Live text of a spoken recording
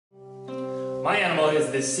My animal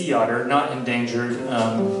is the sea otter, not endangered.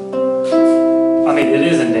 I mean, it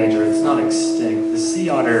is endangered, it's not extinct. The sea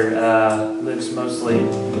otter lives mostly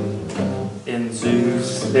in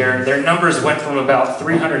zoos. Their numbers went from about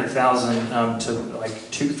 300,000 to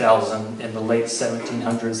like 2,000 in the late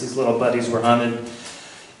 1700s. These little buddies were hunted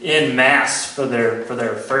in mass for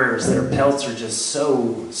their furs. Their pelts are just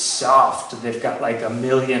so soft. They've got like 1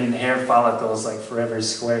 million hair follicles like for every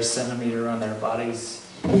square centimeter on their bodies.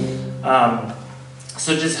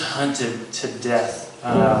 So just hunted to death.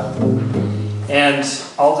 And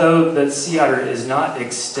although the sea otter is not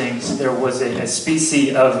extinct, there was a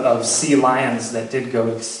species of sea lions that did go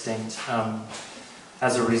extinct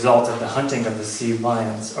as a result of the hunting of the sea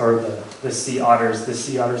lions, or the sea otters. The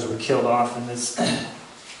sea otters were killed off, and this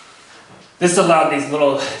allowed these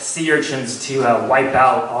little sea urchins to wipe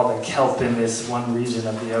out all the kelp in this one region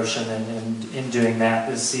of the ocean, and in doing that,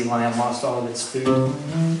 the sea lion lost all of its food.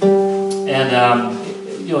 And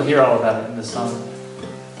you'll hear all about it in the song.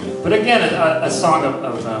 But again, a song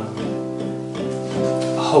of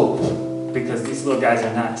hope, because these little guys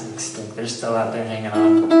are not extinct. They're still out there hanging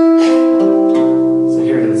on. So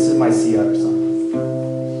here it is. This is my sea otter song.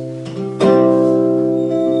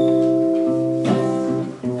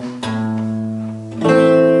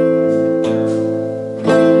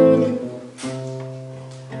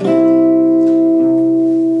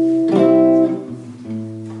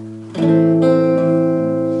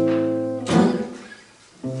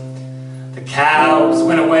 The cows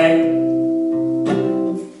went away,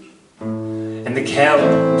 and the kelp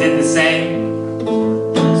did the same.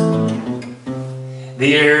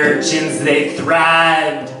 The urchins, they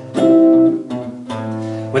thrived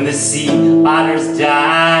when the sea otters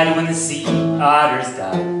died, when the sea otters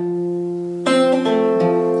died,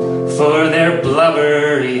 for their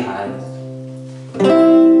blubbery hides.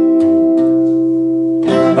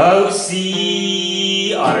 Oh,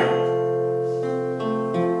 sea otter,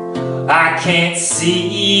 I can't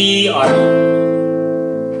see otter,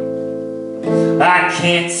 I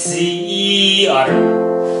can't see otter.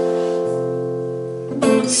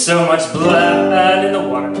 So much blood in the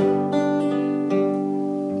water.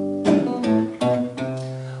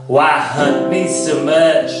 Why hunt me so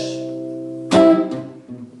much?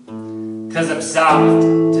 'Cause I'm soft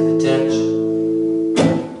to the touch.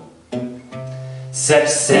 Such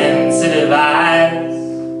sensitive eyes.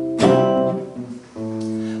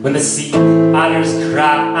 When the sea otters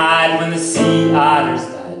cried, when the sea otters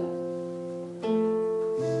died,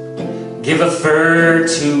 give a fur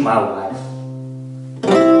to my wife.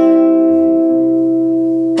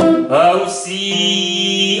 Oh,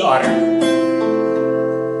 sea otter,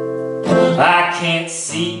 I can't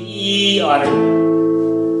see otter,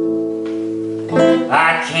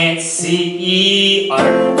 I can't see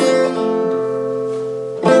otter.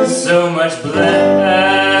 So much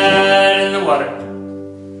blood in the water.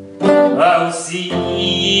 Oh,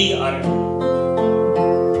 sea otter,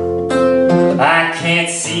 I can't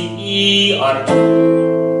see otter,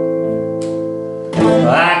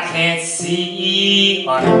 I can't see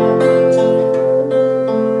otter.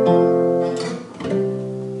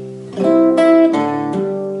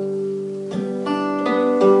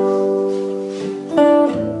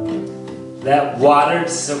 That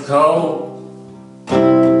water's so cold,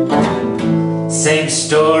 same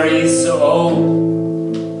story so old.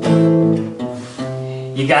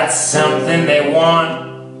 You got something they want,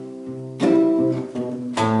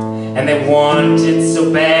 and they want it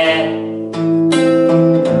so bad.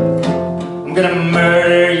 I'm gonna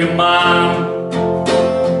murder your mom,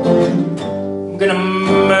 I'm gonna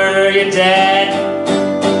murder your dad.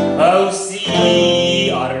 Oh,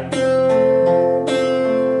 sea otter,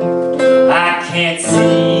 I can't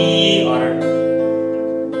see otter,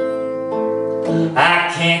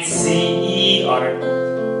 I can't see otter.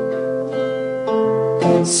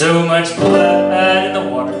 So much blood in the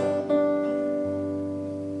water.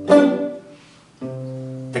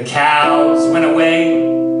 The cows went away,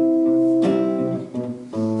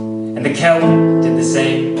 and the kelp did the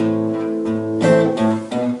same.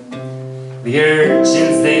 The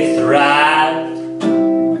urchins, they thrived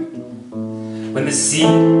when the sea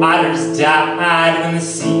otters died, when the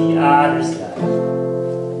sea otters died.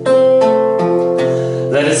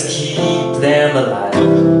 Let us keep them alive.